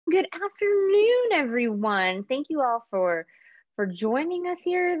Good afternoon, everyone. Thank you all for joining us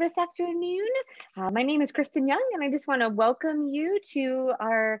here this afternoon. My name is Kristen Young, and I just want to welcome you to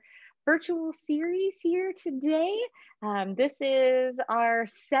our virtual series here today. This is our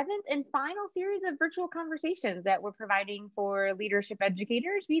 7th and final series of virtual conversations that we're providing for leadership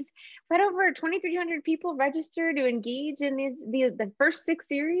educators. We've had over 2,300 people register to engage in the first 6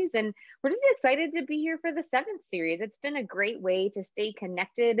 series, and we're just excited to be here for the 7th series. It's been a great way to stay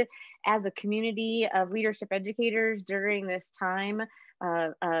connected as a community of leadership educators during this time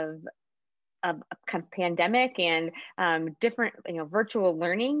of kind of pandemic and different virtual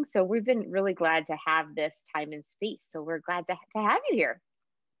learning. So we've been really glad to have this time and space. So we're glad to have you here.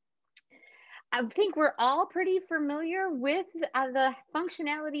 I think we're all pretty familiar with the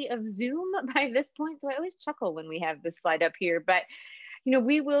functionality of Zoom by this point. So I always chuckle when we have this slide up here, but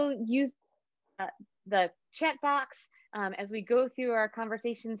we will use the chat box as we go through our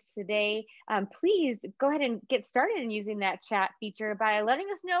conversations today. Please go ahead and get started in using that chat feature by letting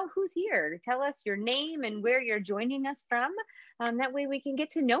us know who's here. Tell us your name and where you're joining us from. That way we can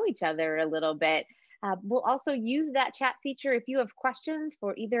get to know each other a little bit. We'll also use that chat feature if you have questions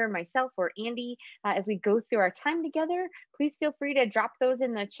for either myself or Andy as we go through our time together. Please feel free to drop those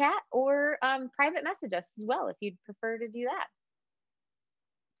in the chat or private message us as well if you'd prefer to do that.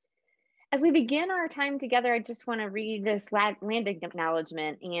 As we begin our time together, I just want to read this land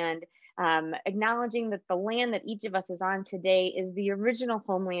acknowledgement and acknowledging that the land that each of us is on today is the original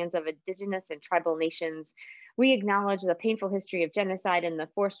homelands of indigenous and tribal nations. We acknowledge the painful history of genocide and the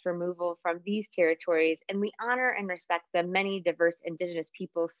forced removal from these territories, and we honor and respect the many diverse indigenous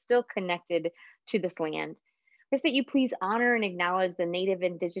peoples still connected to this land. Is that you please honor and acknowledge the native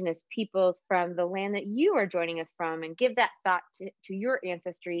indigenous peoples from the land that you are joining us from, and give that thought to your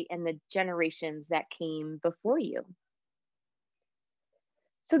ancestry and the generations that came before you.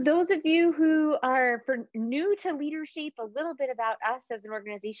 So those of you who are new to LeaderShape, a little bit about us as an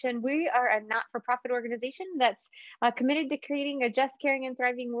organization. We are a not-for-profit organization that's committed to creating a just, caring, and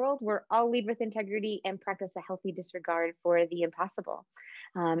thriving world where all lead with integrity and practice a healthy disregard for the impossible.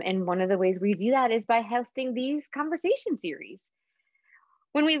 And one of the ways we do that is by hosting these conversation series.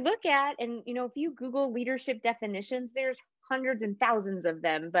 When we look at, and if you Google leadership definitions, there's hundreds and thousands of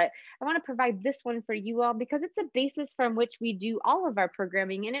them, but I want to provide this one for you all because it's a basis from which we do all of our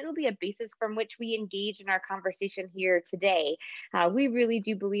programming, and it'll be a basis from which we engage in our conversation here today. We really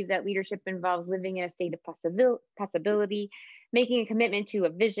do believe that leadership involves living in a state of possibility, making a commitment to a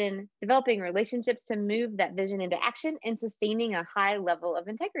vision, developing relationships to move that vision into action, and sustaining a high level of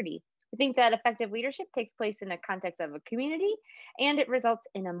integrity. I think that effective leadership takes place in the context of a community, and it results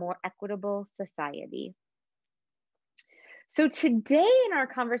in a more equitable society. So today in our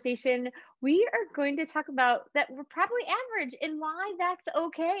conversation, we are going to talk about that we're probably average and why that's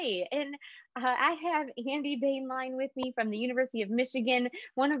okay. And I have Andy Boehnlein with me from the University of Michigan,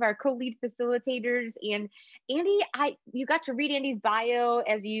 one of our co-lead facilitators. And Andy, you got to read Andy's bio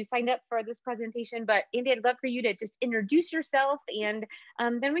as you signed up for this presentation, but Andy, I'd love for you to just introduce yourself, and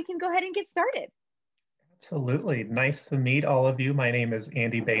then we can go ahead and get started. Absolutely. Nice to meet all of you. My name is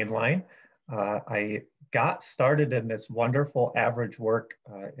Andy Boehnlein. I got started in this wonderful average work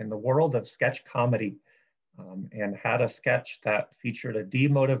in the world of sketch comedy, and had a sketch that featured a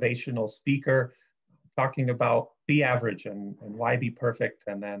demotivational speaker talking about be average and why be perfect.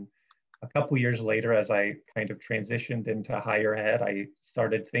 And then a couple years later, as I kind of transitioned into higher ed, I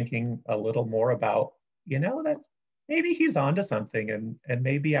started thinking a little more about, that maybe he's onto something, and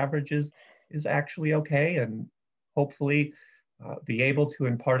maybe average is actually okay, and hopefully be able to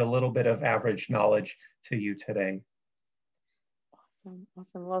impart a little bit of average knowledge to you today.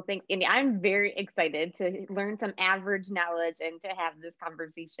 Awesome. Well, thanks, Andy. I'm very excited to learn some average knowledge and to have this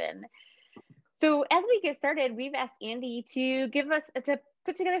conversation. So as we get started, we've asked Andy to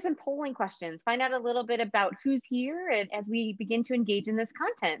put together some polling questions, find out a little bit about who's here, and as we begin to engage in this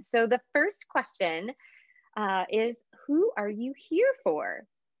content. So the first question is, who are you here for?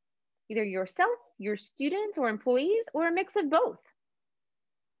 Either yourself, your students, or employees, or a mix of both.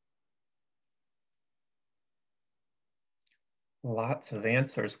 Lots of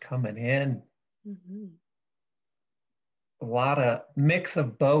answers coming in. Mm-hmm. A lot of mix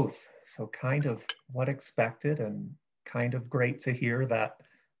of both. So kind of what expected, and kind of great to hear that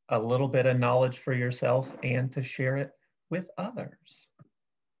a little bit of knowledge for yourself and to share it with others.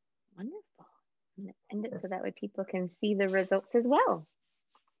 Wonderful. I'm going to end it so that way people can see the results as well.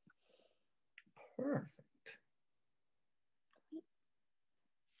 Perfect.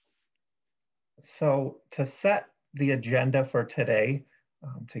 So to set the agenda for today,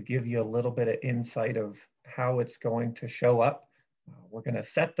 to give you a little bit of insight of how it's going to show up, We're going to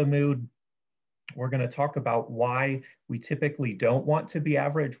set the mood. We're going to talk about why we typically don't want to be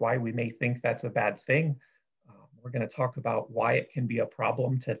average, why we may think that's a bad thing. We're going to talk about why it can be a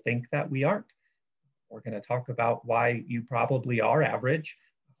problem to think that we aren't. We're going to talk about why you probably are average,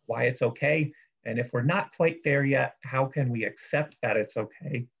 why it's okay. And if we're not quite there yet, how can we accept that it's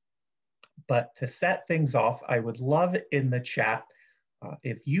okay? But to set things off, I would love in the chat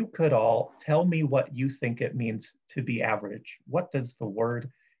if you could all tell me what you think it means to be average. What does the word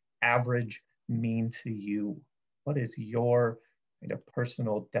average mean to you? What is your kind of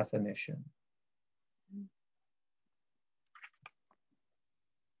personal definition?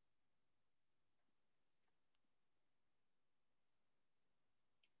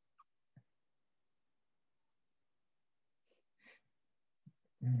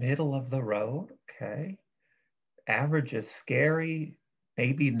 Middle of the road, okay. Average is scary,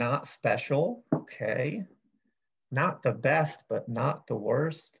 maybe not special, okay. Not the best, but not the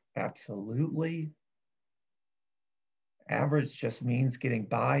worst, absolutely. Average just means getting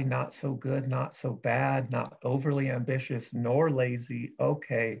by, not so good, not so bad, not overly ambitious nor lazy,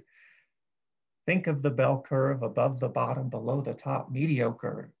 okay. Think of the bell curve above the bottom, below the top,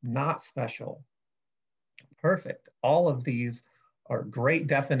 mediocre, not special. Perfect. All of these are great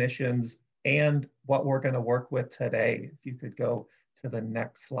definitions and what we're going to work with today. If you could go to the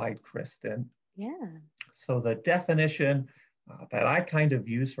next slide, Kristen. Yeah. So the definition that I kind of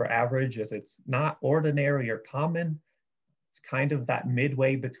use for average is it's not ordinary or common. It's kind of that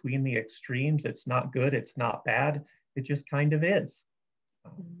midway between the extremes. It's not good, it's not bad. It just kind of is.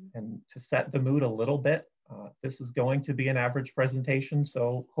 And to set the mood a little bit, this is going to be an average presentation,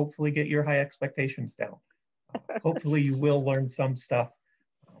 so hopefully get your high expectations down. Hopefully you will learn some stuff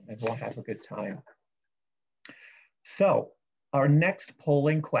and we'll have a good time. So our next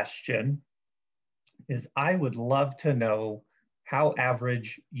polling question is, I would love to know how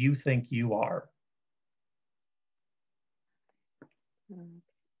average you think you are.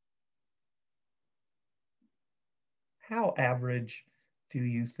 How average do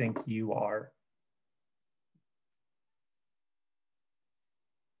you think you are?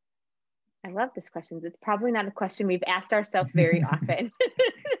 I love this question. It's probably not a question we've asked ourselves very often.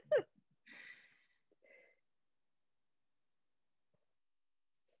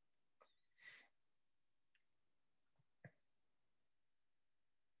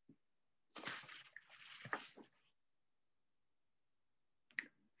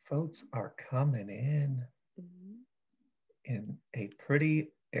 Votes are coming in a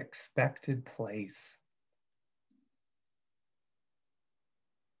pretty expected place.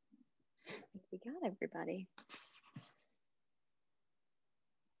 I think we got everybody.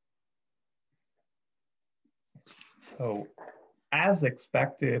 So as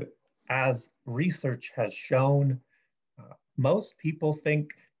expected, as research has shown, most people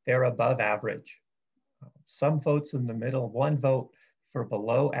think they're above average. Some votes in the middle, one vote for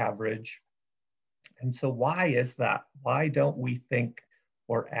below average. And so why is that? Why don't we think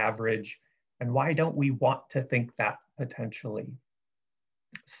we're average? And why don't we want to think that potentially?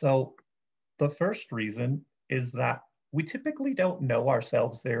 So the first reason is that we typically don't know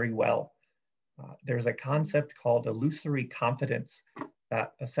ourselves very well. There's a concept called illusory confidence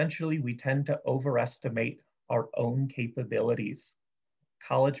that essentially we tend to overestimate our own capabilities.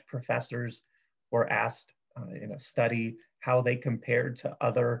 College professors were asked in a study how they compared to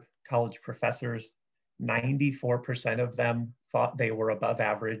other college professors. 94% of them thought they were above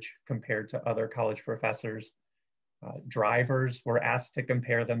average compared to other college professors. Drivers were asked to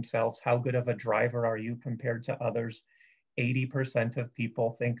compare themselves. How good of a driver are you compared to others? 80% of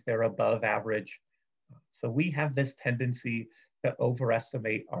people think they're above average. So we have this tendency to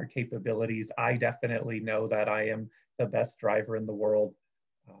overestimate our capabilities. I definitely know that I am the best driver in the world.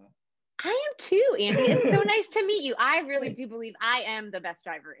 I am too, Andy. It's so nice to meet you. I really do believe I am the best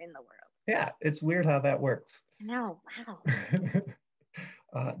driver in the world. Yeah, it's weird how that works. No,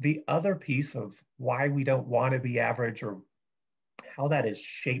 wow. The other piece of why we don't want to be average, or how that is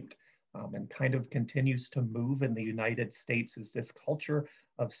shaped and kind of continues to move in the United States, is this culture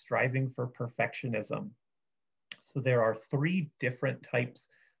of striving for perfectionism. So there are 3 different types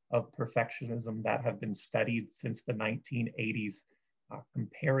of perfectionism that have been studied since the 1980s,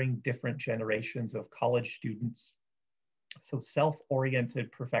 comparing different generations of college students. So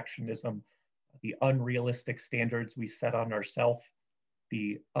self-oriented perfectionism, the unrealistic standards we set on ourselves,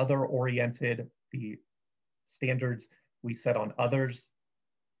 the other-oriented, the standards we set on others,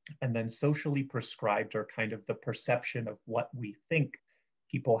 and then socially prescribed, or kind of the perception of what we think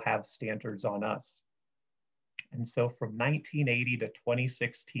people have standards on us. And so from 1980 to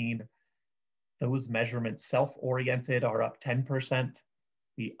 2016, Those measurements, self-oriented, are up 10%.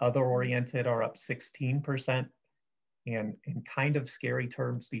 The other-oriented are up 16%. And in kind of scary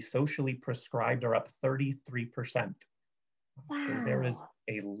terms, the socially prescribed are up 33%. Wow. So there is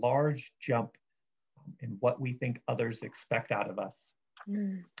a large jump in what we think others expect out of us.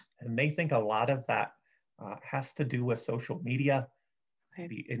 And they think a lot of that has to do with social media,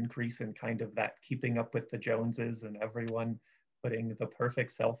 the increase in kind of that keeping up with the Joneses and everyone putting the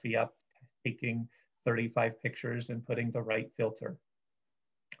perfect selfie up, taking 35 pictures and putting the right filter.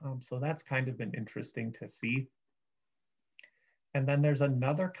 So that's kind of been interesting to see. And then there's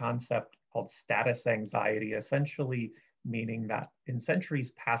another concept called status anxiety, essentially meaning that in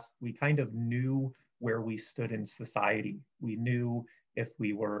centuries past, we kind of knew where we stood in society. We knew if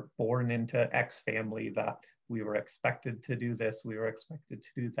we were born into X family that we were expected to do this, we were expected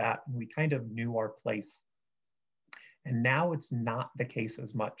to do that, and we kind of knew our place. And now it's not the case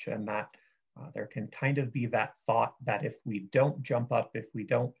as much, and that there can kind of be that thought that if we don't jump up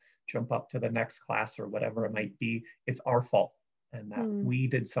to the next class or whatever it might be, it's our fault and that we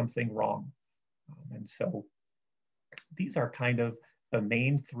did something wrong. And so these are kind of the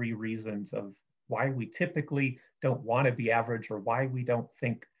main three reasons of why we typically don't want to be average or why we don't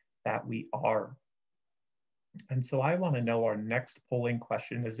think that we are. And so I want to know, our next polling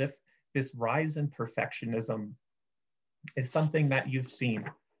question is if this rise in perfectionism is something that you've seen,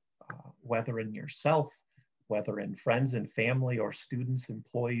 whether in yourself, whether in friends and family or students,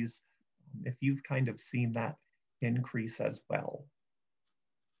 employees, if you've kind of seen that increase as well.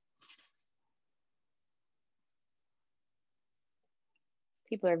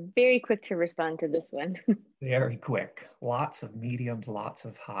 People are very quick to respond to this one. Very quick. Lots of mediums, lots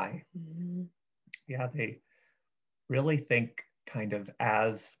of high. Yeah, they really think kind of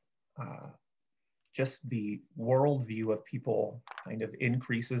as just the worldview of people kind of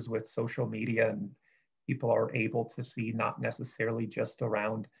increases with social media, and people are able to see not necessarily just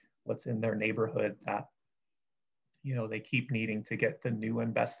around what's in their neighborhood, that, you know, they keep needing to get the new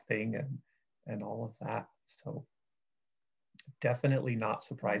and best thing and all of that. So definitely not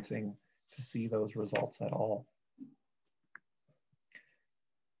surprising to see those results at all.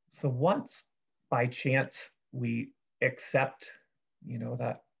 So once by chance we accept, you know,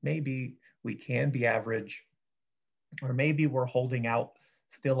 that maybe we can be average, or maybe we're holding out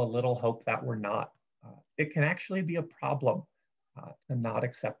still a little hope that we're not, it can actually be a problem to not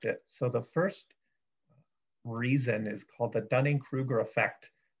accept it. So the first reason is called the Dunning-Kruger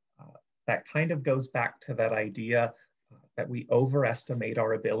effect. That kind of goes back to that idea that we overestimate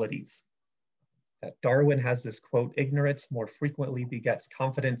our abilities. That Darwin has this quote, "Ignorance more frequently begets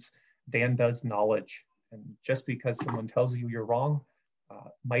confidence than does knowledge." And just because someone tells you you're wrong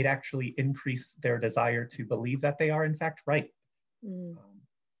might actually increase their desire to believe that they are in fact right. And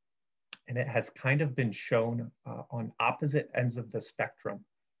it has kind of been shown on opposite ends of the spectrum.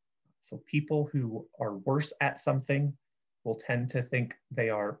 So people who are worse at something will tend to think they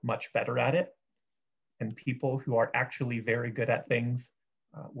are much better at it. And people who are actually very good at things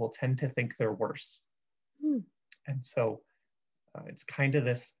will tend to think they're worse. And so it's kind of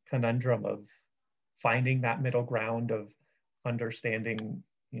this conundrum of finding that middle ground of understanding,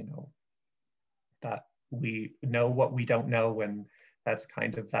 you know, that we know what we don't know, and that's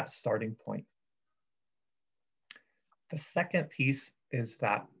kind of that starting point. The second piece is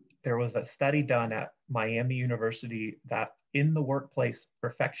that there was a study done at Miami University that in the workplace,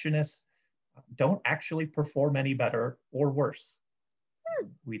 perfectionists don't actually perform any better or worse.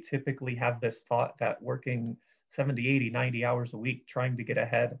 We typically have this thought that working 70, 80, 90 hours a week trying to get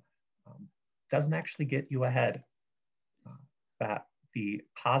ahead doesn't actually get you ahead. That the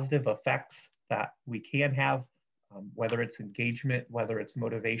positive effects that we can have, whether it's engagement, whether it's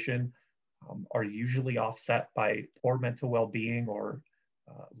motivation, are usually offset by poor mental well-being or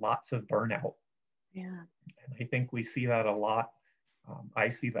lots of burnout. Yeah. And I think we see that a lot. I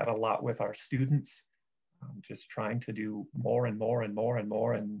see that a lot with our students, just trying to do more and more and more and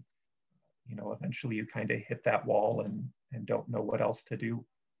more. And, you know, eventually you kind of hit that wall and don't know what else to do.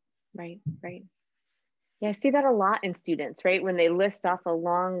 Right. Yeah, I see that a lot in students, right? When they list off a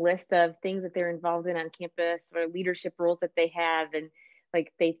long list of things that they're involved in on campus or leadership roles that they have. And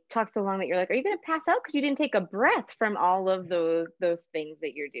like they talk so long that you're like, are you going to pass out because you didn't take a breath from all of those things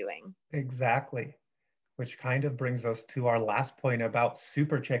that you're doing? Exactly. Which kind of brings us to our last point about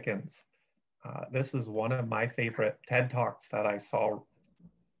super chickens. This is one of my favorite TED Talks that I saw.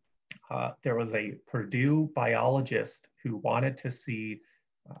 There was a Purdue biologist who wanted to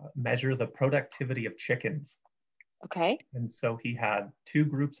measure the productivity of chickens. Okay. And so he had two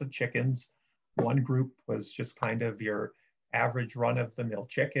groups of chickens. One group was just kind of your average run-of-the-mill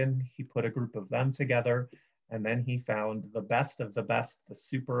chicken. He put a group of them together, and then he found the best of the best, the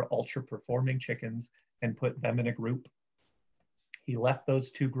super ultra performing chickens, and put them in a group. He left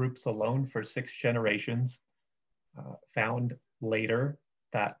those two groups alone for 6 generations, found later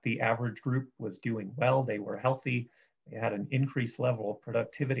that the average group was doing well, they were healthy, they had an increased level of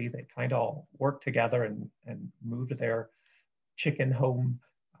productivity, they kind of all worked together and moved their chicken home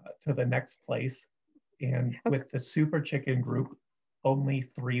to the next place. And with the super chicken group, only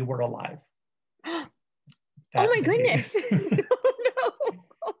 3 were alive. Oh my goodness. Oh no.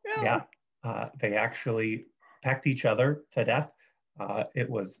 Oh no. Yeah, they actually pecked each other to death. It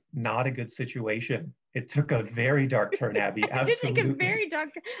was not a good situation. It took a very dark turn, Abby. Absolutely. It did take a very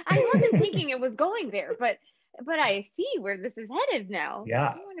dark turn. I wasn't thinking it was going there, but I see where this is headed now.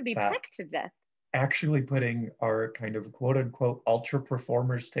 Yeah. You want to be pecked to death. Actually putting our kind of quote unquote ultra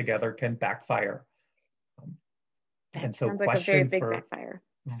performers together can backfire. That sounds like a very big backfire.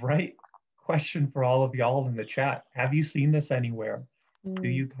 Right. Question for all of y'all in the chat. Have you seen this anywhere? Do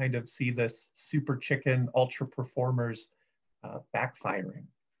you kind of see this super chicken ultra performers backfiring?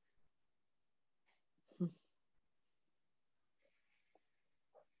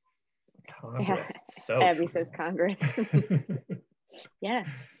 Congress. Yeah. So Abby true. says Congress. Yes.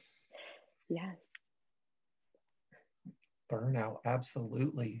 Yes. Burnout,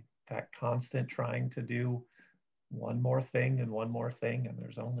 absolutely. That constant trying to do one more thing and one more thing, and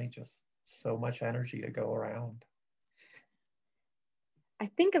there's only just so much energy to go around. I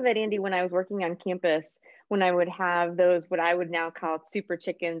think of it, Andy, when I was working on campus, when I would have those, what I would now call super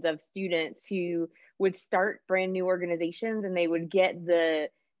chickens of students who would start brand new organizations, and they would get the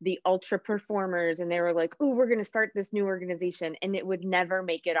ultra performers, and they were like, oh, we're going to start this new organization, and it would never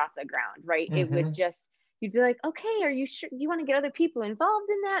make it off the ground, right? It would just, you'd be like, okay, are you sure you want to get other people involved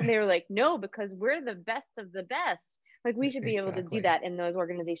in that? And they were like, no, because we're the best of the best. Like, we should be able to do that. And those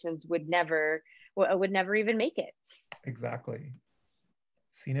organizations would never even make it. Exactly.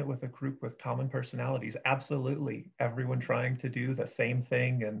 Seen it with a group with common personalities. Absolutely. Everyone trying to do the same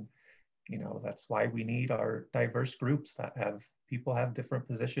thing. And, you know, that's why we need our diverse groups that have people have different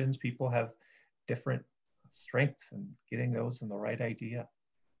positions, people have different strengths, and getting those in the right idea.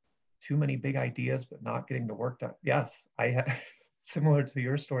 Too many big ideas, but not getting the work done. Yes, I had, similar to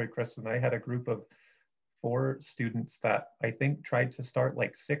your story, Kristen, I had a group of 4 students that I think tried to start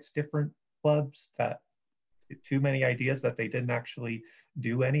like 6 different clubs, that too many ideas that they didn't actually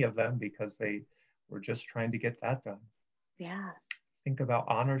do any of them because they were just trying to get that done. Yeah. Think about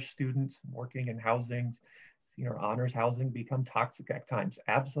honors students working in housing. You know, honors housing become toxic at times.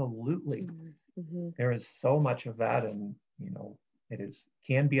 Absolutely. There is so much of that, and you know,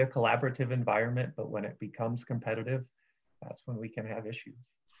 can be a collaborative environment, but when it becomes competitive, that's when we can have issues.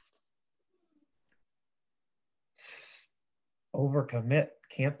 Overcommit,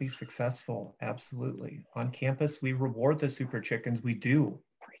 can't be successful. Absolutely. On campus, we reward the super chickens. We do,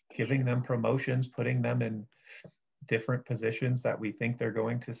 giving them promotions, putting them in different positions that we think they're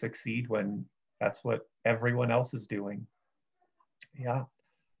going to succeed when that's what everyone else is doing. Yeah.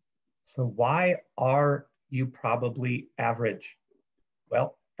 So why are you probably average?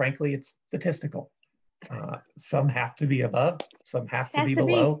 Well, frankly, it's statistical. Some have to be above, some have to be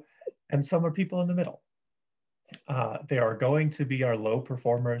below, and some are people in the middle. There are going to be our low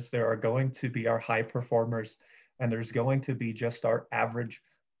performers, there are going to be our high performers, and there's going to be just our average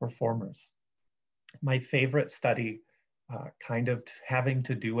performers. My favorite study kind of having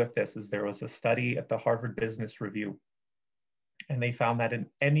to do with this is there was a study at the Harvard Business Review, and they found that in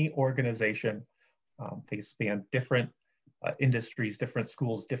any organization, they span different industries, different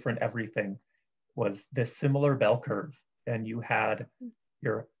schools, different everything, was this similar bell curve. And you had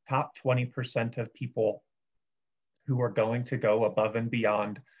your top 20% of people who are going to go above and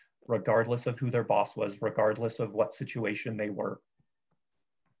beyond, regardless of who their boss was, regardless of what situation they were.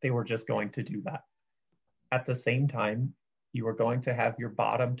 They were just going to do that. At the same time, you are going to have your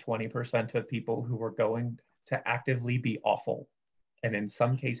bottom 20% of people who are going to actively be awful, and in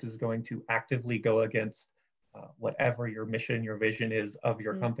some cases going to actively go against whatever your mission, your vision is of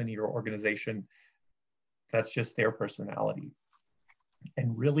your company, your organization. That's just their personality.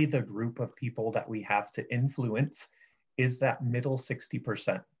 And really the group of people that we have to influence is that middle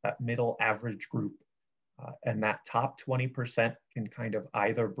 60%, that middle average group. And that top 20% can kind of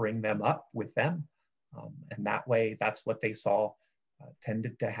either bring them up with them, and that way, that's what they saw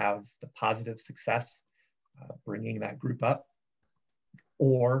tended to have the positive success, bringing that group up.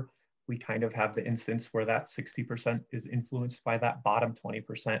 Or we kind of have the instance where that 60% is influenced by that bottom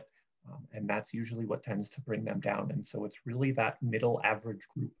 20%, and that's usually what tends to bring them down. And so it's really that middle average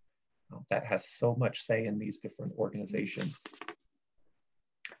group that has so much say in these different organizations.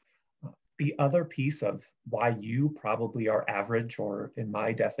 The other piece of why you probably are average, or in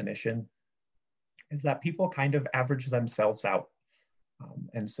my definition, is that people kind of average themselves out.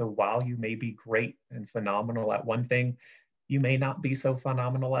 And so while you may be great and phenomenal at one thing, you may not be so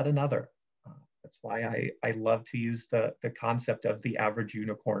phenomenal at another. That's why I love to use the concept of the average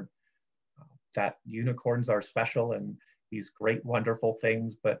unicorn. That unicorns are special and these great, wonderful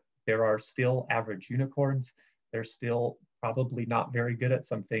things, but there are still average unicorns. They're still probably not very good at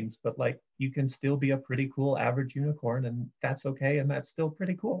some things, but like you can still be a pretty cool average unicorn, and that's okay, and that's still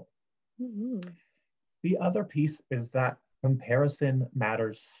pretty cool. Mm-hmm. The other piece is that comparison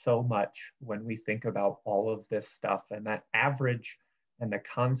matters so much when we think about all of this stuff, and that average and the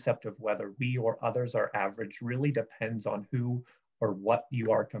concept of whether we or others are average really depends on who or what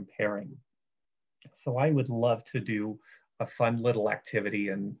you are comparing. So I would love to do a fun little activity,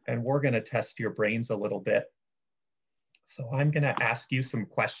 and we're going to test your brains a little bit. So I'm going to ask you some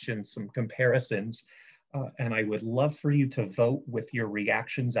questions, some comparisons, and I would love for you to vote with your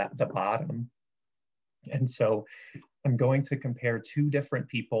reactions at the bottom. And so I'm going to compare two different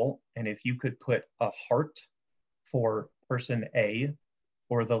people, and if you could put a heart for person A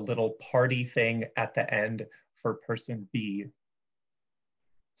or the little party thing at the end for person B.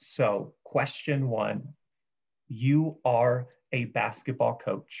 So question one, you are a basketball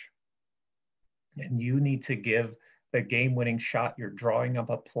coach and you need to give the game-winning shot. You're drawing up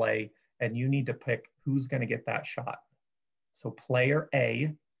a play and you need to pick who's going to get that shot. So player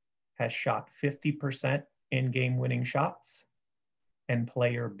A has shot 50% in game-winning shots, and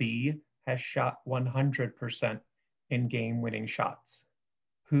player B has shot 100% in game-winning shots.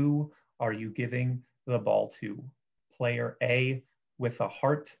 Who are you giving the ball to? Player A with a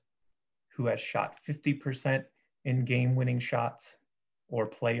heart, who has shot 50% in game-winning shots, or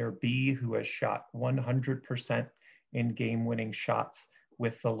player B who has shot 100% in game-winning shots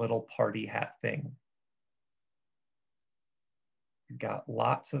with the little party hat thing? You've got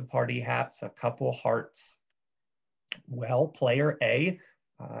lots of party hats, a couple hearts. Well, player A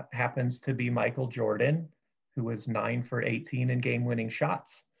happens to be Michael Jordan, who is 9 for 18 in game-winning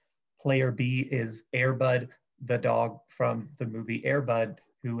shots. Player B is Air Bud, the dog from the movie Air Bud,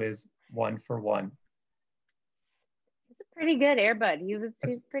 who is 1 for 1. He's a pretty good Air Bud.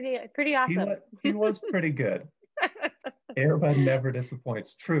 He's pretty awesome. He was pretty good. Air Bud never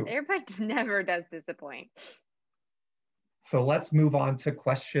disappoints. True. Air Bud never does disappoint. So let's move on to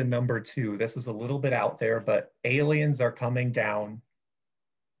question number 2. This is a little bit out there, but aliens are coming down.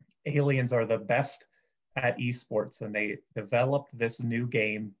 Aliens are the best at esports, and they developed this new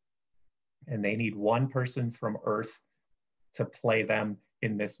game, and they need one person from Earth to play them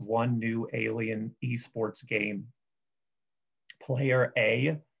in this one new alien esports game. Player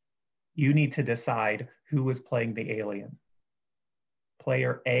A, you need to decide who is playing the alien.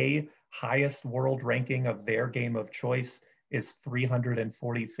 Player A, highest world ranking of their game of choice is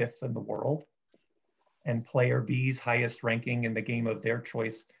 345th in the world. And player B's highest ranking in the game of their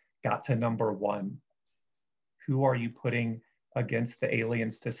choice got to number 1. Who are you putting against the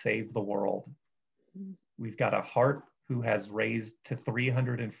aliens to save the world? We've got a heart who has raised to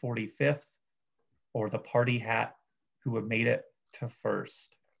 345th, or the party hat who have made it to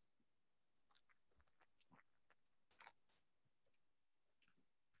first.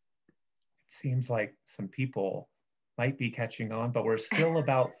 It seems like some people might be catching on, but we're still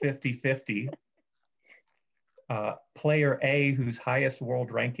about 50-50. Player A, whose highest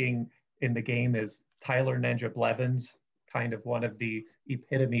world ranking in the game is Tyler Ninja Blevins, kind of one of the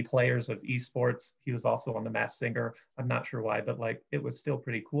epitome players of esports. He was also on The Masked Singer. I'm not sure why, but like it was still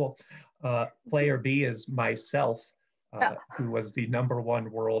pretty cool. Player B is myself, who was the number 1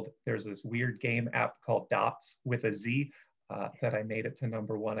 world. There's this weird game app called Dots with a Z that I made it to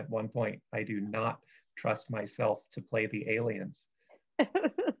number 1 at one point. I do not trust myself to play the aliens.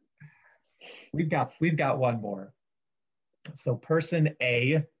 We've got one more. So person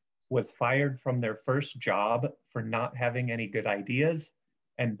A was fired from their first job for not having any good ideas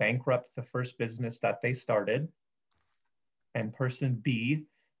and bankrupt the first business that they started. And person B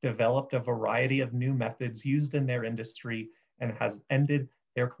developed a variety of new methods used in their industry and has ended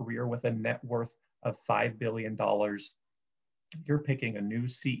their career with a net worth of $5 billion. You're picking a new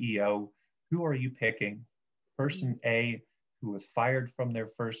CEO. Who are you picking? Person A, who was fired from their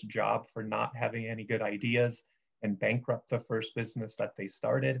first job for not having any good ideas and bankrupt the first business that they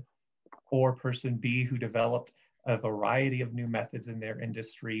started, or person B, who developed a variety of new methods in their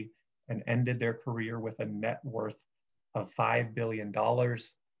industry and ended their career with a net worth of $5 billion.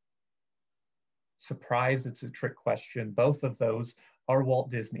 Surprise, it's a trick question. Both of those are Walt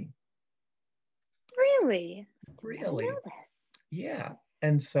Disney. Really? I didn't Really? know this. Yeah.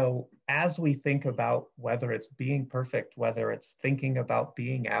 And so as we think about whether it's being perfect, whether it's thinking about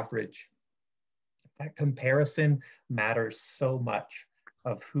being average, that comparison matters so much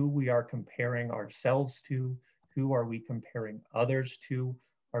of who we are comparing ourselves to, who are we comparing others to,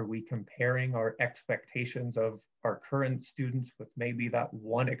 are we comparing our expectations of our current students with maybe that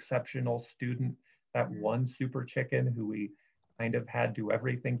one exceptional student, that one super chicken who we kind of had do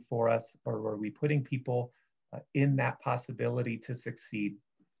everything for us, or are we putting people in that possibility to succeed?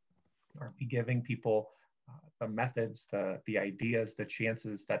 Are we giving people the methods, the ideas, the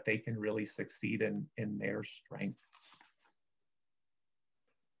chances that they can really succeed in their strengths?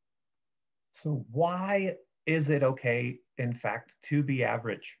 So why is it okay, in fact, to be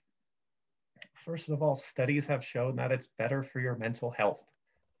average? First of all, studies have shown that it's better for your mental health.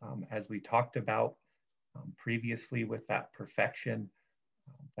 As we talked about previously with that perfection,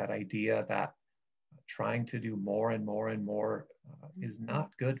 that idea that trying to do more and more and more is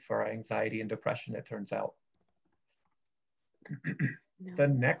not good for our anxiety and depression, it turns out. No. The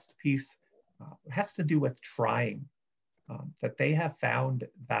next piece has to do with trying, that they have found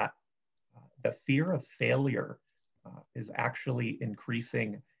that the fear of failure is actually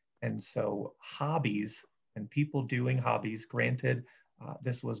increasing. And so hobbies and people doing hobbies, granted,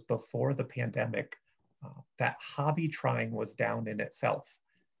 this was before the pandemic, that hobby trying was down in itself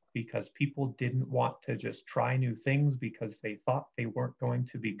because people didn't want to just try new things because they thought they weren't going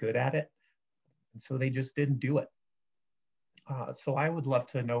to be good at it. And so they just didn't do it. So I would love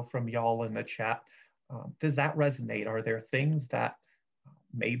to know from y'all in the chat, does that resonate? Are there things that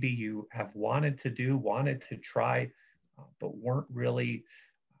maybe you have wanted to do, wanted to try, but weren't really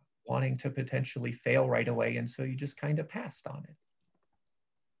wanting to potentially fail right away, and so you just kind of passed on it?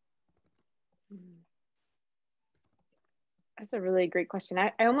 That's a really great question.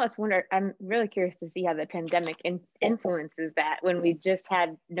 I almost wonder, I'm really curious to see how the pandemic influences that when we just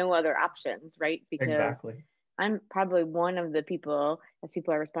had no other options, right? Because Exactly. I'm probably one of the people, as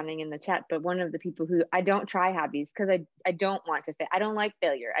people are responding in the chat, but one of the people who I don't try hobbies because I don't want to fail. I don't like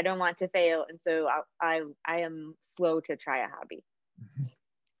failure. I don't want to fail. And so I am slow to try a hobby.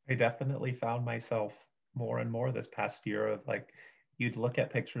 I definitely found myself more and more this past year of like, you'd look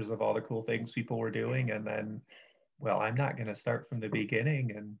at pictures of all the cool things people were doing and then, well, I'm not going to start from the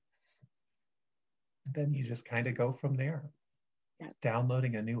beginning. And then you just kind of go from there. Yeah.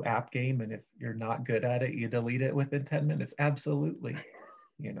 Downloading a new app game, and if you're not good at it, you delete it within 10 minutes. Absolutely.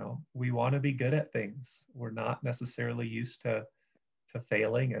 You know, we want to be good at things. We're not necessarily used to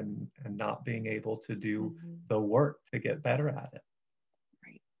failing and not being able to do the work to get better at it.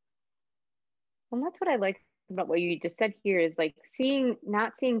 Right. Well, that's what I like about what you just said here is like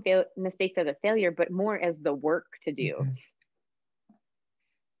not seeing mistakes as a failure, but more as the work to do.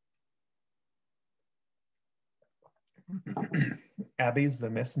 Abby's the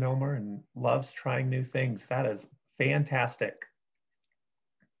misnomer and loves trying new things. That is fantastic.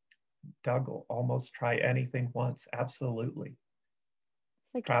 Doug will almost try anything once. Absolutely.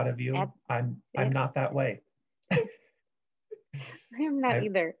 Like, proud of you. I'm not that way. I am not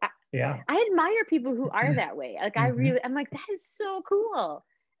either. Yeah. I admire people who are that way. Like I'm like, that is so cool.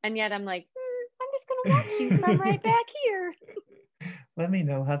 And yet I'm like, I'm just going to watch you from right back here. Let me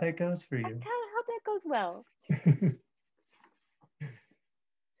know how that goes for you. I hope that goes well.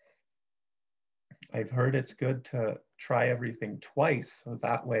 I've heard it's good to try everything twice. So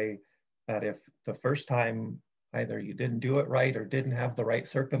that way that if the first time either you didn't do it right or didn't have the right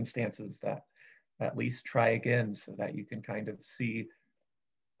circumstances, that at least try again so that you can kind of see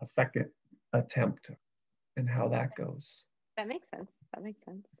a second attempt and how that goes. That makes sense. That makes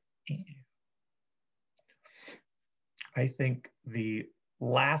sense. I think the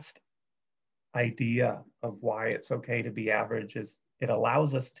last idea of why it's okay to be average is it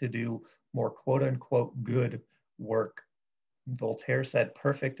allows us to do more quote unquote good work. Voltaire said,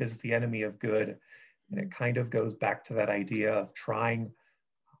 perfect is the enemy of good. And it kind of goes back to that idea of trying,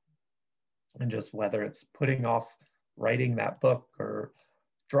 and just whether it's putting off writing that book or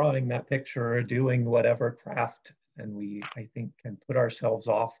drawing that picture or doing whatever craft. And we, I think, can put ourselves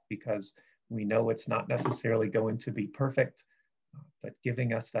off because we know it's not necessarily going to be perfect, but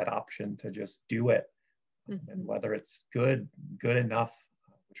giving us that option to just do it. And whether it's good enough,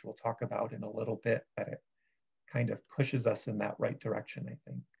 which we'll talk about in a little bit, that it kind of pushes us in that right direction, I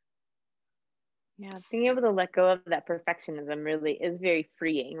think. Yeah, being able to let go of that perfectionism really is very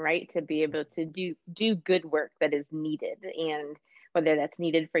freeing, right? To be able to do good work that is needed, and whether that's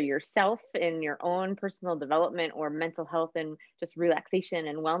needed for yourself in your own personal development or mental health and just relaxation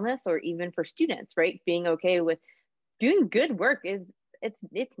and wellness, or even for students, right? Being okay with doing good work is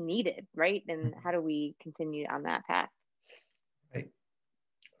it's needed, right? And how do we continue on that path? Right.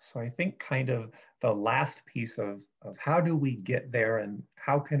 So I think kind of the last piece of how do we get there and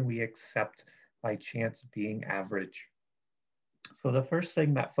how can we accept by chance being average? So the first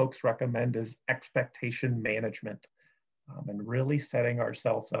thing that folks recommend is expectation management, and really setting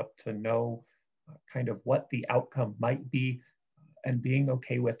ourselves up to know kind of what the outcome might be and being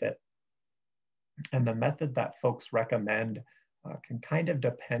okay with it. And the method that folks recommend can kind of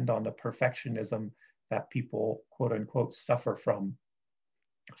depend on the perfectionism that people, quote unquote, suffer from.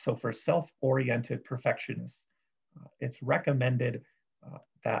 So for self-oriented perfectionists, it's recommended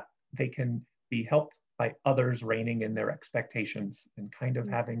that they can be helped by others reining in their expectations and kind of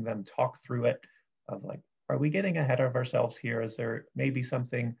having them talk through it of like, are we getting ahead of ourselves here? Is there maybe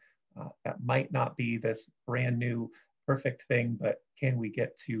something that might not be this brand new perfect thing, but can we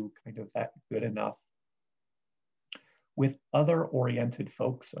get to kind of that good enough? With other oriented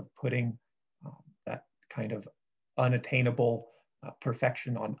folks of putting that kind of unattainable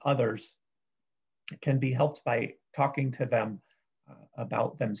perfection on others can be helped by talking to them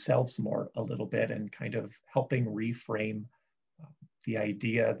about themselves more a little bit and kind of helping reframe the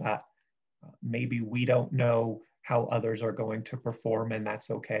idea that maybe we don't know how others are going to perform and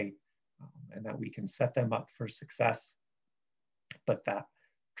that's okay, and that we can set them up for success, but that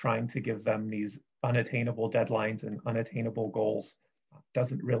trying to give them these unattainable deadlines and unattainable goals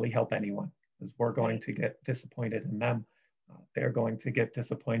doesn't really help anyone, because we're going to get disappointed in them. They're going to get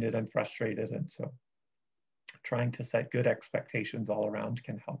disappointed and frustrated. And so trying to set good expectations all around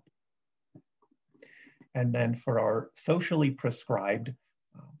can help. And then for our socially prescribed,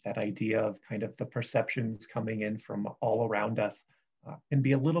 that idea of kind of the perceptions coming in from all around us can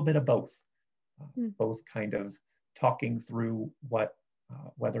be a little bit of both, both kind of talking through what,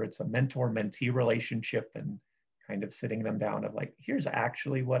 whether it's a mentor-mentee relationship and kind of sitting them down of like, here's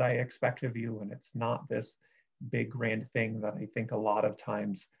actually what I expect of you. And it's not this big grand thing that I think a lot of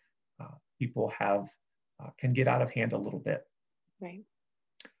times people have, can get out of hand a little bit. Right.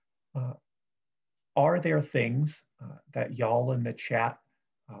 Are there things that y'all in the chat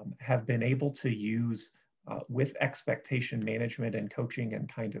have been able to use with expectation management and coaching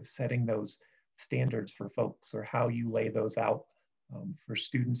and kind of setting those standards for folks, or how you lay those out for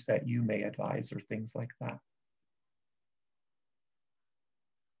students that you may advise or things like that?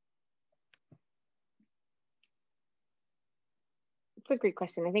 It's a great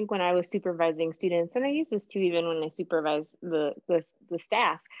question. I think when I was supervising students, and I use this too even when I supervise the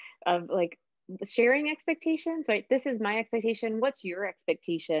staff, of like sharing expectations, right? This is my expectation. What's your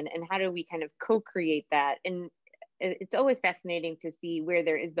expectation? And how do we kind of co-create that? And it's always fascinating to see where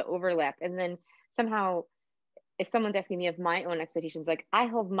there is the overlap. And then somehow, if someone's asking me of my own expectations, like I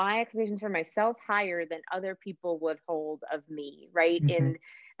hold my expectations for myself higher than other people would hold of me, right? Mm-hmm.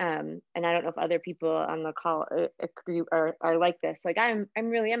 And I don't know if other people on the call agree or are like this. Like I'm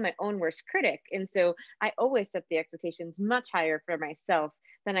really am my own worst critic, and so I always set the expectations much higher for myself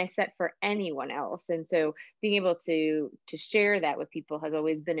than I set for anyone else. And so being able to share that with people has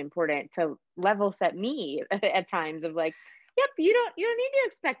always been important to level set me at times of like, yep, you don't need to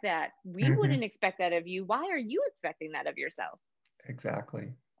expect that. We wouldn't expect that of you. Why are you expecting that of yourself?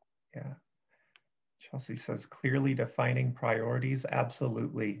 Exactly. Yeah. Chelsea says clearly defining priorities.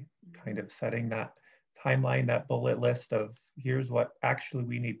 Absolutely. Kind of setting that timeline, that bullet list of here's what actually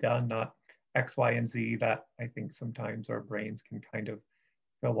we need done, not X, Y, and Z, that I think sometimes our brains can kind of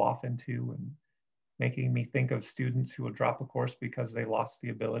go off into, and making me think of students who will drop a course because they lost the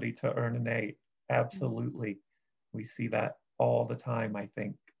ability to earn an A. Absolutely. We see that all the time, I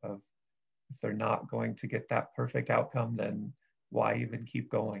think, of if they're not going to get that perfect outcome, then why even keep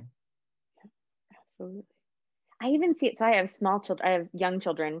going? Absolutely. I even see it. So I have small children, I have young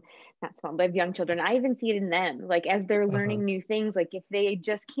children, not small, but I have young children. I even see it in them. Like as they're learning new things, like if they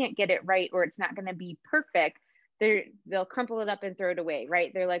just can't get it right or it's not going to be perfect, they'll crumple it up and throw it away,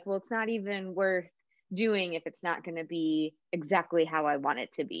 right? They're like, well, it's not even worth doing if it's not going to be exactly how I want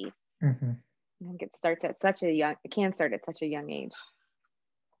it to be. I think it can start at such a young age.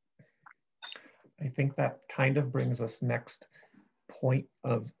 I think that kind of brings us next point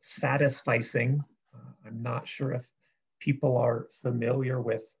of satisficing. I'm not sure if people are familiar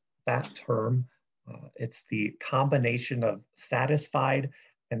with that term. It's the combination of satisfied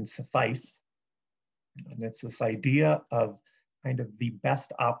and suffice. And it's this idea of kind of the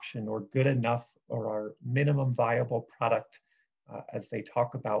best option or good enough or our minimum viable product, as they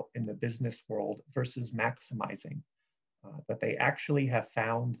talk about in the business world, versus maximizing. That they actually have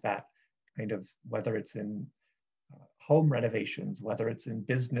found that kind of, whether it's in home renovations, whether it's in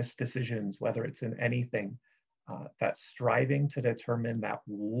business decisions, whether it's in anything, that striving to determine that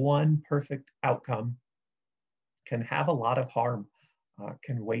one perfect outcome can have a lot of harm,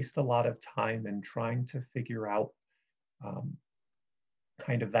 can waste a lot of time in trying to figure out um,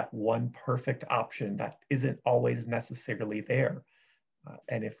 kind of that one perfect option that isn't always necessarily there.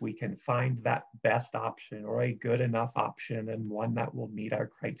 And if we can find that best option or a good enough option and one that will meet our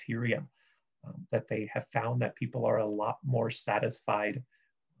criteria, that they have found that people are a lot more satisfied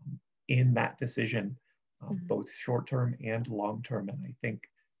in that decision, both short term and long term. And I think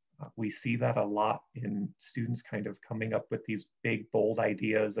we see that a lot in students kind of coming up with these big, bold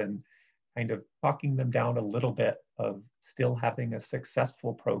ideas and kind of talking them down a little bit of still having a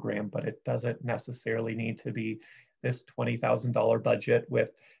successful program, but it doesn't necessarily need to be this $20,000 budget with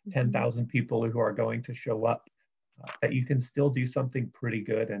 10,000 people who are going to show up, that you can still do something pretty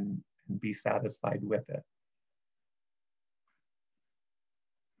good and be satisfied with it.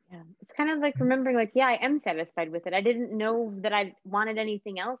 Yeah, it's kind of like remembering, like, yeah, I am satisfied with it. I didn't know that I wanted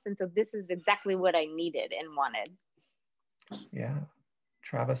anything else. And so this is exactly what I needed and wanted. Yeah.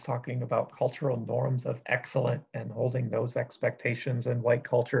 Travis talking about cultural norms of excellent and holding those expectations in white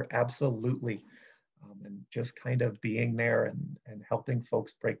culture, absolutely. And just kind of being there and helping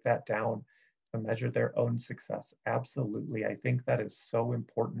folks break that down to measure their own success. Absolutely. I think that is so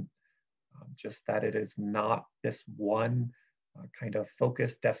important. Just that it is not this one kind of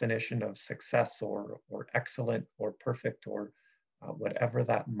focused definition of success or excellent or perfect or whatever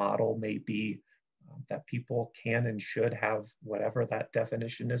that model may be, that people can and should have whatever that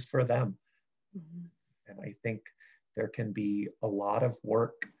definition is for them. And I think there can be a lot of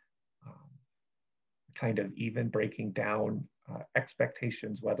work kind of even breaking down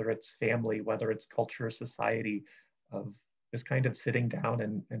expectations, whether it's family, whether it's culture, society, of just kind of sitting down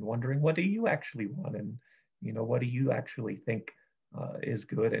and wondering, what do you actually want? And, you know, what do you actually think is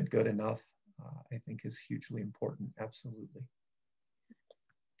good and good enough, I think is hugely important. Absolutely.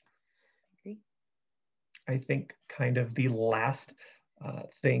 I think kind of the last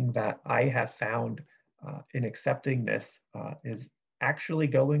thing that I have found in accepting this is actually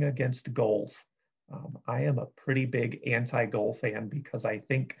going against goals. I am a pretty big anti-goal fan because I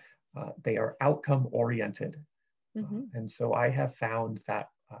think they are outcome oriented. And so I have found that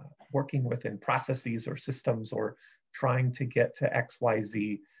working within processes or systems or trying to get to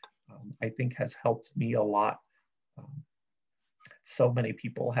XYZ, I think has helped me a lot. So many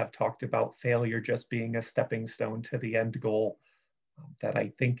people have talked about failure just being a stepping stone to the end goal, that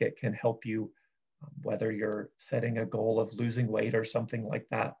I think it can help you, whether you're setting a goal of losing weight or something like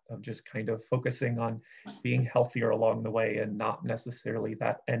that, of just kind of focusing on being healthier along the way and not necessarily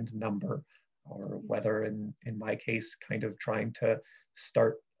that end number, or whether in my case, kind of trying to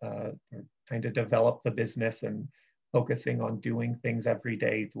start or kind of develop the business and focusing on doing things every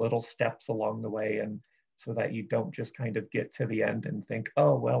day, little steps along the way, and so that you don't just kind of get to the end and think,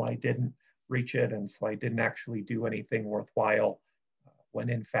 oh, well, I didn't reach it, and so I didn't actually do anything worthwhile, when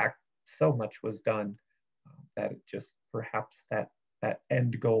in fact, so much was done that it just perhaps that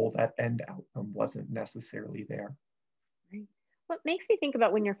end goal, that end outcome wasn't necessarily there. Right. What makes me think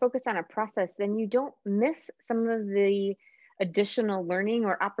about when you're focused on a process, then you don't miss some of the additional learning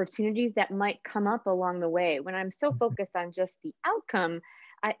or opportunities that might come up along the way. When I'm so focused on just the outcome,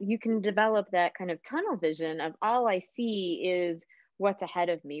 you can develop that kind of tunnel vision of all I see is what's ahead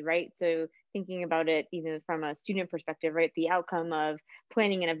of me, right? So thinking about it even from a student perspective, right? The outcome of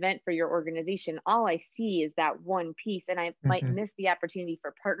planning an event for your organization, all I see is that one piece, and I might miss the opportunity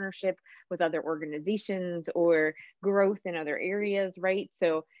for partnership with other organizations or growth in other areas, right?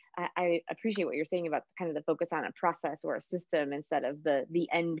 So I appreciate what you're saying about kind of the focus on a process or a system instead of the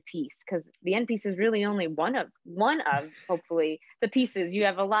end piece, because the end piece is really only one of hopefully the pieces. You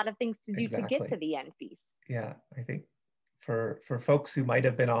have a lot of things to do to get to the end piece. Yeah, I think for folks who might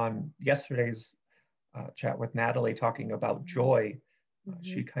have been on yesterday's chat with Natalie talking about joy,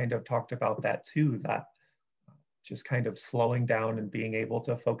 she kind of talked about that too, that just kind of slowing down and being able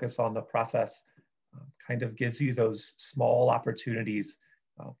to focus on the process kind of gives you those small opportunities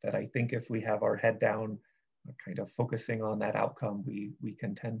that I think if we have our head down, kind of focusing on that outcome, we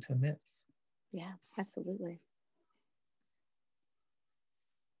can tend to miss. Yeah, absolutely.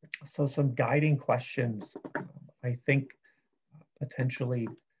 So some guiding questions, I think potentially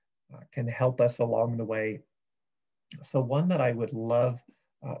can help us along the way. So one that I would love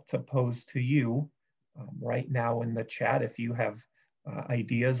to pose to you right now in the chat, if you have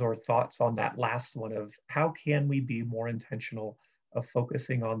ideas or thoughts on that last one of how can we be more intentional of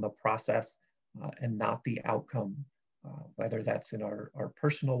focusing on the process and not the outcome, whether that's in our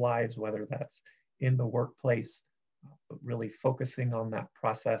personal lives, whether that's in the workplace, but really focusing on that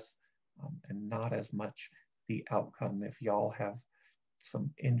process and not as much the outcome, if y'all have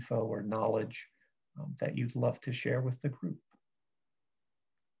some info or knowledge that you'd love to share with the group.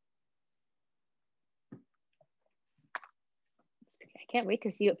 I can't wait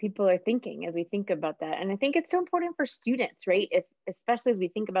to see what people are thinking as we think about that. And I think it's so important for students, right? Especially as we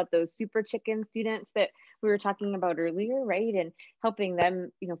think about those super chicken students that we were talking about earlier, right? And helping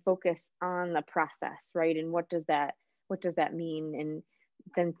them, focus on the process, right? And what does that mean? And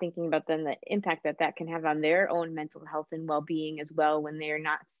then thinking about then the impact that can have on their own mental health and well-being as well when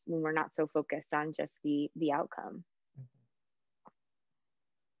we're not so focused on just the outcome.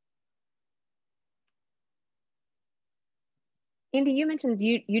 Andy, you mentioned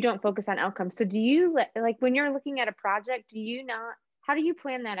you don't focus on outcomes. So do you, like when you're looking at a project, how do you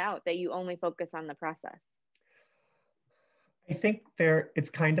plan that out that you only focus on the process? I think it's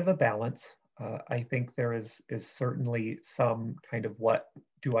kind of a balance. I think there is certainly some kind of what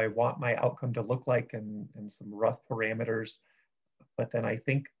do I want my outcome to look like and some rough parameters. But then I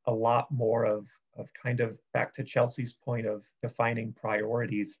think a lot more of kind of back to Chelsea's point of defining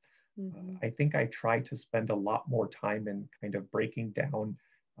priorities. I think I try to spend a lot more time in kind of breaking down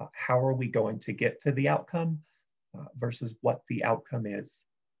how are we going to get to the outcome versus what the outcome is.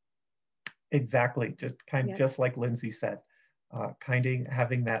 Exactly, just like Lindsay said, kind of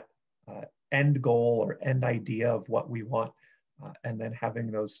having that end goal or end idea of what we want, and then having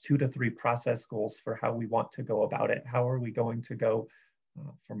those 2 to 3 process goals for how we want to go about it. How are we going to go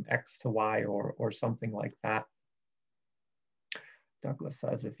from X to Y or something like that? Douglas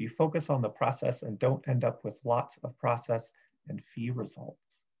says, if you focus on the process and don't end up with lots of process and fee results.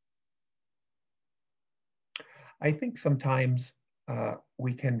 I think sometimes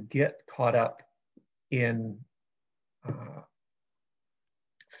we can get caught up in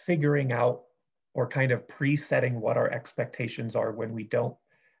figuring out or kind of pre-setting what our expectations are when we don't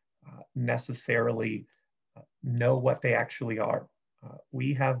necessarily know what they actually are.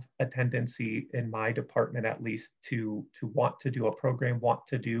 We have a tendency in my department, at least, to want to do a program, want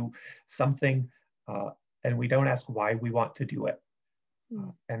to do something, and we don't ask why we want to do it.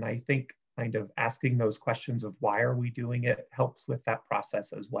 And I think kind of asking those questions of why are we doing it helps with that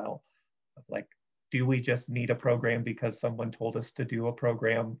process as well. Like, do we just need a program because someone told us to do a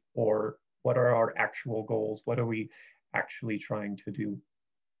program, or what are our actual goals? What are we actually trying to do?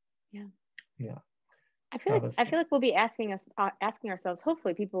 Yeah. I feel like we'll be asking ourselves,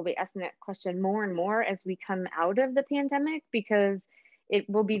 hopefully people will be asking that question more and more as we come out of the pandemic, because it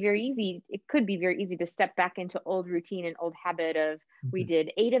could be very easy to step back into old routine and old habit of we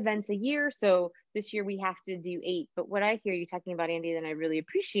did 8 events a year, so this year we have to do 8. But what I hear you talking about, Andy, that I really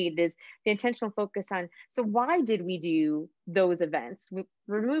appreciate is the intentional focus on, so why did we do those events? We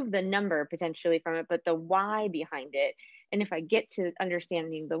remove the number potentially from it, but the why behind it. And if I get to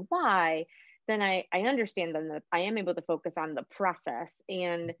understanding the why, then I understand then that I am able to focus on the process,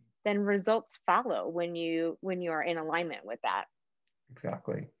 and then results follow when you are in alignment with that.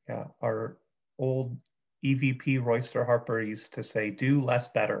 Exactly. Yeah. Our old EVP Royster Harper used to say, do less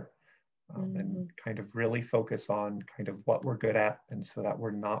better, and kind of really focus on kind of what we're good at. And so that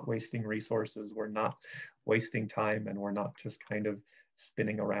we're not wasting resources, we're not wasting time, and we're not just kind of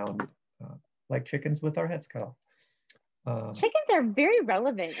spinning around like chickens with our heads cut off. Chickens are very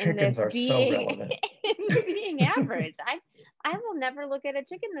relevant in this so relevant. in being average. I will never look at a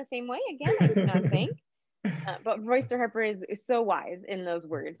chicken the same way again, I do not think. But Royster Harper is so wise in those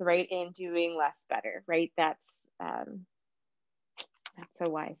words, right? In doing less better, right? That's so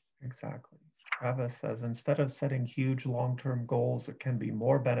wise. Exactly. Travis says, instead of setting huge long-term goals, it can be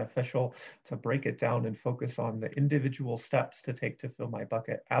more beneficial to break it down and focus on the individual steps to take to fill my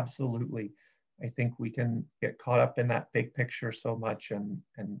bucket. Absolutely. I think we can get caught up in that big picture so much, and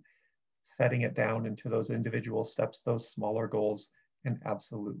setting it down into those individual steps, those smaller goals, can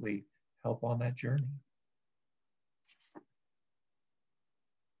absolutely help on that journey.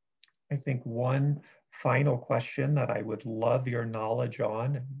 I think one final question that I would love your knowledge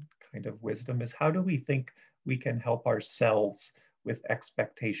on and kind of wisdom is, how do we think we can help ourselves with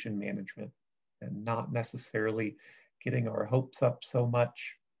expectation management and not necessarily getting our hopes up so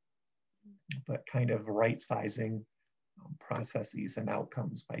much, but kind of right-sizing processes and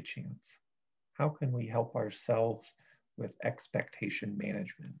outcomes by chance? How can we help ourselves with expectation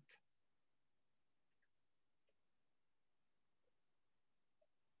management?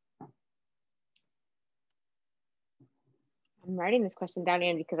 I'm writing this question down,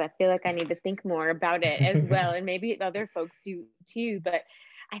 Andy, because I feel like I need to think more about it as well. And maybe other folks do too. But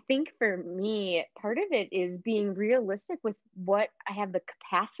I think for me, part of it is being realistic with what I have the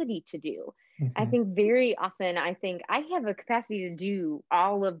capacity to do. I Mm-hmm. think very often I think I have a capacity to do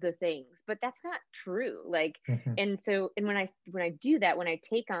all of the things, but that's not true. Like, Mm-hmm. and when I do that, when I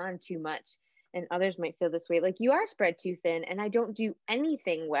take on too much, and others might feel this way, like you are spread too thin, and I don't do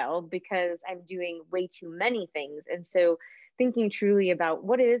anything well because I'm doing way too many things. And so thinking truly about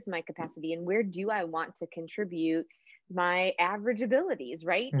what is my capacity and where do I want to contribute my average abilities,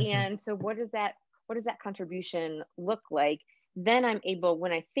 right? Mm-hmm. And so what does that contribution look like? Then I'm able,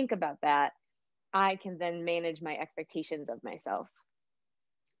 when I think about that, I can then manage my expectations of myself.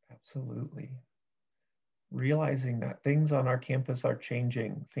 Absolutely. Realizing that things on our campus are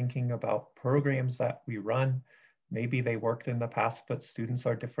changing, thinking about programs that we run. Maybe they worked in the past, but students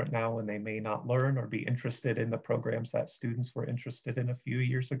are different now and they may not learn or be interested in the programs that students were interested in a few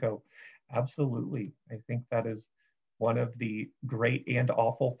years ago. Absolutely. I think that is one of the great and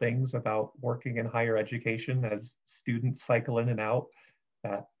awful things about working in higher education as students cycle in and out,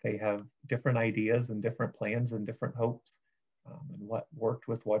 that they have different ideas and different plans and different hopes. And what worked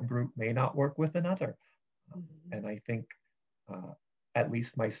with one group may not work with another. And I think, uh, at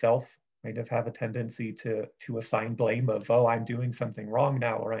least myself, might have a tendency to assign blame of, oh, I'm doing something wrong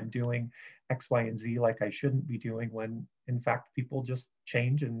now, or I'm doing X, Y, and Z like I shouldn't be doing, when in fact people just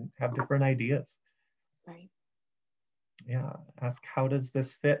change and have different ideas. Right. Yeah. Ask, how does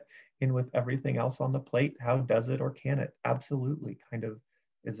this fit in with everything else on the plate? How does it or can it? Absolutely. Kind of,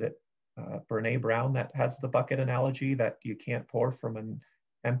 is it Brene Brown that has the bucket analogy that you can't pour from an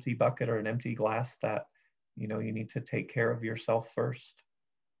empty bucket or an empty glass, that you need to take care of yourself first?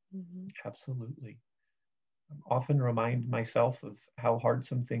 Mm-hmm. Absolutely. I often remind myself of how hard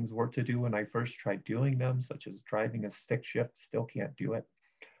some things were to do when I first tried doing them, such as driving a stick shift. Still can't do it.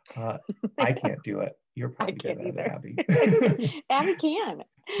 Uh, I can't do it. You're I probably good can't at it, either. Abby. Abby can.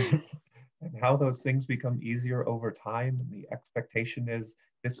 And how those things become easier over time. And the expectation is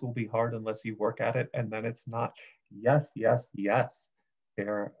this will be hard unless you work at it. And then it's not. Yes, yes, yes.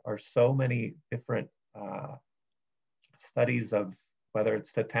 There are so many different studies of whether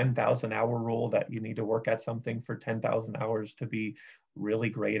it's the 10,000 hour rule, that you need to work at something for 10,000 hours to be really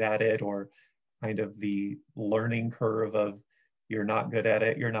great at it, or kind of the learning curve of you're not good at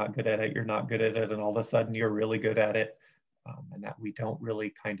it, you're not good at it, you're not good at it, and all of a sudden you're really good at it. And that we don't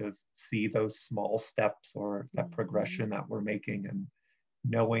really kind of see those small steps or that Mm-hmm. progression that we're making, and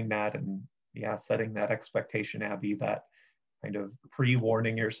knowing that, and yeah, setting that expectation, Abby, that kind of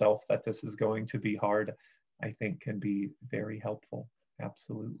pre-warning yourself that this is going to be hard, I think can be very helpful.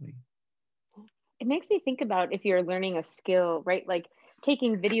 Absolutely. It makes me think about if you're learning a skill, right? Like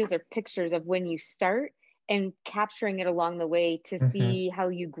taking videos or pictures of when you start and capturing it along the way to Mm-hmm. see how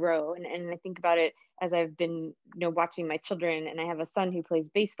you grow. And I think about it as I've been, watching my children, and I have a son who plays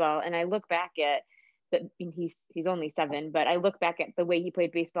baseball, and I look back at that. He's only 7, but I look back at the way he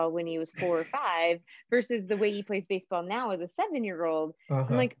played baseball when he was 4 or 5 versus the way he plays baseball now as a 7-year-old. I'm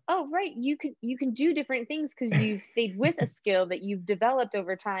Uh-huh. like, oh, right, you can do different things because you've stayed with a skill that you've developed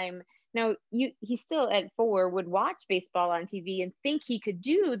over time. Now, he still at 4 would watch baseball on TV and think he could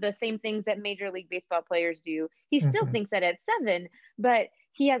do the same things that Major League Baseball players do. He still Mm-hmm. thinks that at 7, but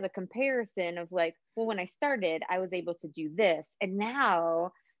he has a comparison of like, well, when I started, I was able to do this. And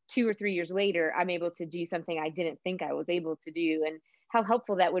now, 2 or 3 years later, I'm able to do something I didn't think I was able to do. And how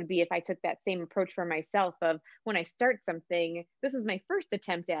helpful that would be if I took that same approach for myself of when I start something, this is my first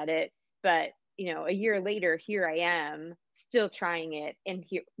attempt at it, but a year later, here I am still trying it, and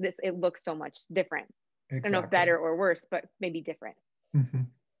here it looks so much different. I don't know if Exactly. better or worse, but maybe different. Mm-hmm.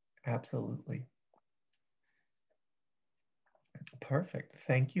 Absolutely. Perfect.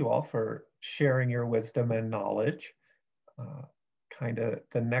 Thank you all for sharing your wisdom and knowledge. Uh, Kind of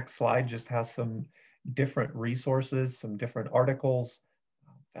the next slide just has some different resources, some different articles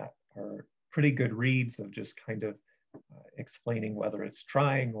that are pretty good reads of just kind of explaining whether it's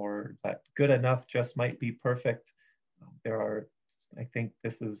trying or that good enough just might be perfect. There are, I think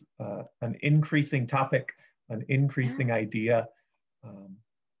this is an increasing topic, an Yeah, increasing idea, um,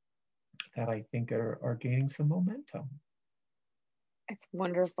 that I think are gaining some momentum. it's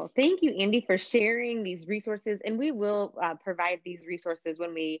wonderful. Thank you, Andy, for sharing these resources. And we will provide these resources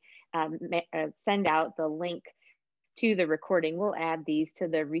when we send out the link to the recording. We'll add these to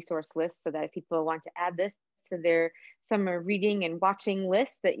the resource list so that if people want to add this to their summer reading and watching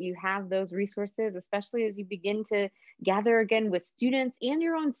list, that you have those resources, especially as you begin to gather again with students and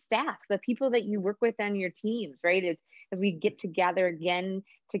your own staff, the people that you work with on your teams, right? As we get to gather again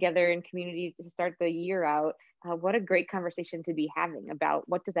together in community to start the year out, what a great conversation to be having about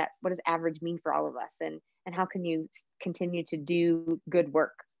what does average mean for all of us, and how can you continue to do good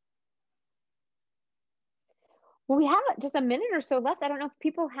work. Well, we have just a minute or so left. I don't know if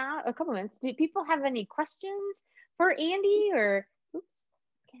people have a couple minutes. Do people have any questions for Andy or oops,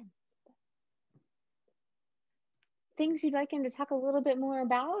 again, things you'd like him to talk a little bit more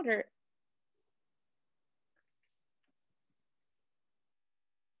about? Or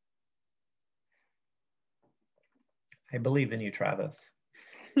I believe in you, Travis.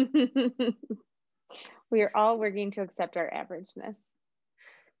 We are all working to accept our averageness.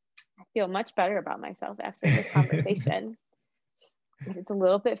 I feel much better about myself after this conversation. It's a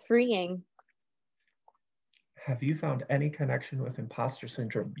little bit freeing. Have you found any connection with imposter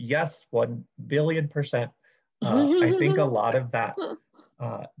syndrome? Yes, 1,000,000,000%. I think a lot of that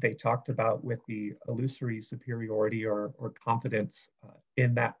they talked about with the illusory superiority or confidence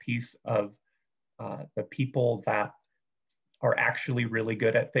in that piece of the people that are actually really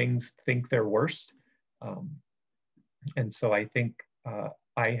good at things think they're worst. And so I think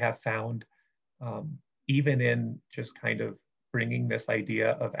I have found, even in just kind of bringing this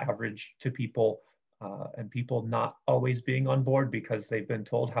idea of average to people and people not always being on board because they've been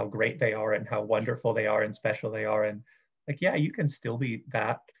told how great they are and how wonderful they are and special they are. And like, yeah, you can still be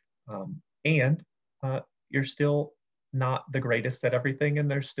that. And you're still not the greatest at everything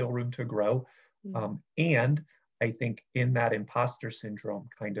and there's still room to grow. And I think in that imposter syndrome,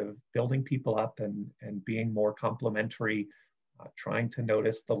 kind of building people up and being more complimentary, trying to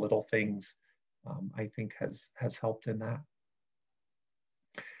notice the little things, I think has helped in that.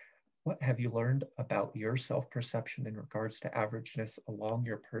 What have you learned about your self-perception in regards to averageness along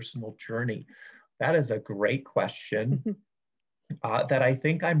your personal journey? That is a great question that I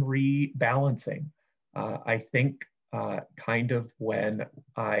think I'm rebalancing. I think kind of when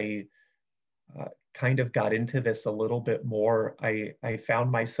I kind of got into this a little bit more, I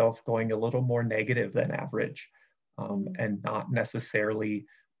found myself going a little more negative than average and not necessarily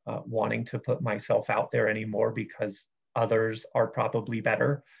wanting to put myself out there anymore because others are probably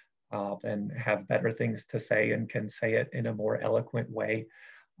better and have better things to say and can say it in a more eloquent way.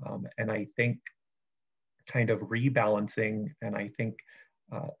 And I think kind of rebalancing, and I think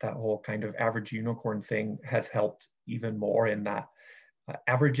that whole kind of average unicorn thing has helped even more in that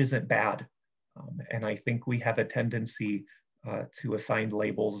average isn't bad. And I think we have a tendency to assign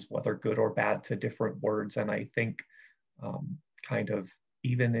labels, whether good or bad, to different words. And I think kind of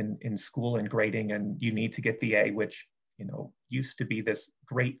even in school and grading, and you need to get the A, which used to be this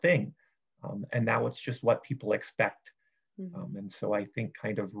great thing. And now it's just what people expect. And so I think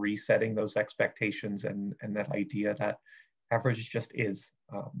kind of resetting those expectations and that idea that average just is,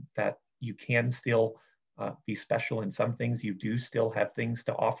 that you can still be special in some things, you do still have things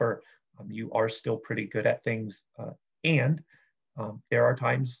to offer, you are still pretty good at things, and there are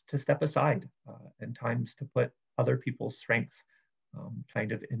times to step aside and times to put other people's strengths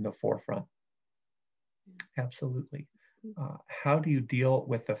kind of in the forefront. Absolutely. How do you deal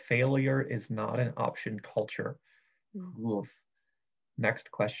with the failure is not an option culture? Oof. Next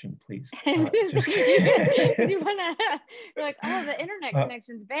question, please. Just you wanna, you're like, oh, the internet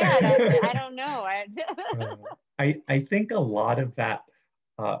connection's bad. I don't know. I think a lot of that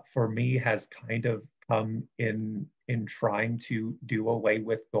for me has kind of come in trying to do away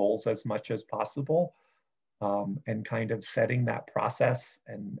with goals as much as possible, and kind of setting that process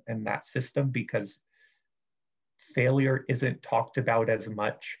and that system, because failure isn't talked about as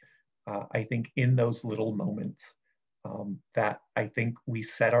much, I think, in those little moments. That I think we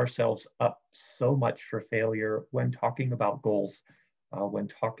set ourselves up so much for failure when talking about goals, when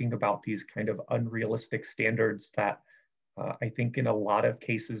talking about these kind of unrealistic standards that I think in a lot of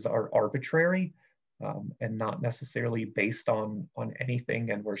cases are arbitrary and not necessarily based on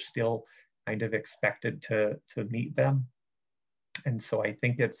anything, and we're still kind of expected to meet them. And so I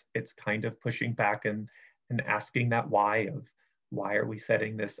think it's kind of pushing back and asking that why are we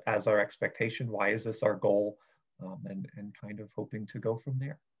setting this as our expectation? Why is this our goal? And kind of hoping to go from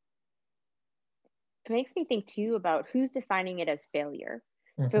there. It makes me think too about who's defining it as failure.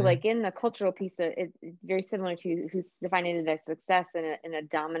 So like in the cultural piece, it's very similar to who's defining it as success in a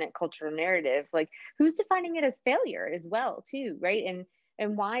dominant cultural narrative. Like who's defining it as failure as well too, right?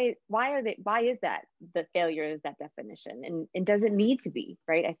 And why is that the failure is that definition? And does it need to be,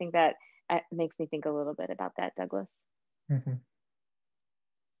 right? I think that makes me think a little bit about that, Douglas.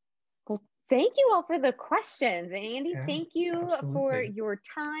 Well, thank you all for the questions. And Andy, thank you for your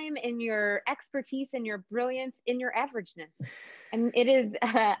time and your expertise and your brilliance in your averageness. And it is,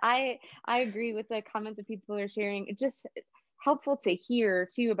 I agree with the comments that people are sharing. It's just helpful to hear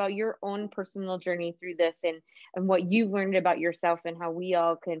too about your own personal journey through this and what you've learned about yourself and how we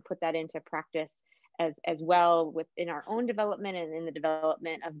all can put that into practice as well within our own development and in the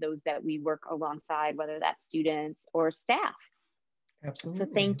development of those that we work alongside, whether that's students or staff. Absolutely.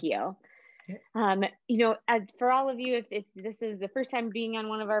 So thank you. For all of you, if this is the first time being on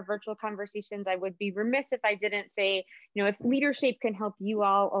one of our virtual conversations, I would be remiss if I didn't say, if LeaderShape can help you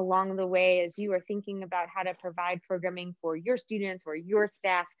all along the way as you are thinking about how to provide programming for your students or your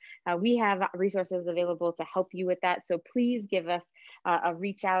staff, we have resources available to help you with that. So please give us a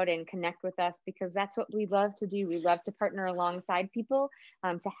reach out and connect with us, because that's what we love to do. We love to partner alongside people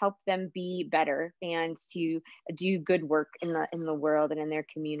to help them be better and to do good work in the world and in their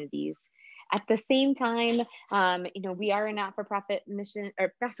communities. At the same time, we are a not-for-profit mission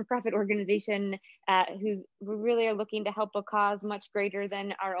or not-for-profit organization we really are looking to help a cause much greater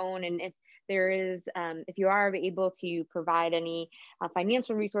than our own. And if you are able to provide any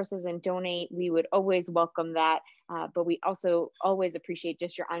financial resources and donate, we would always welcome that. But we also always appreciate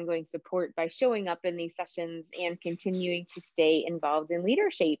just your ongoing support by showing up in these sessions and continuing to stay involved in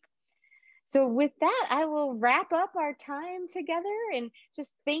LeaderShape. So with that, I will wrap up our time together and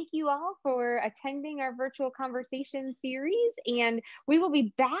just thank you all for attending our virtual conversation series. And we will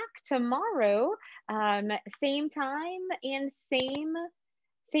be back tomorrow, same time and same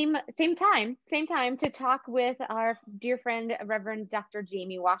time to talk with our dear friend, Reverend Dr.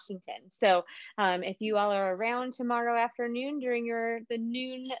 Jamie Washington. So if you all are around tomorrow afternoon during the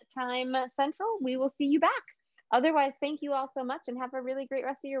noon time central, we will see you back. Otherwise, thank you all so much and have a really great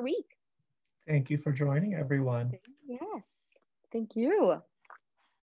rest of your week. Thank you for joining, everyone. Yes, thank you.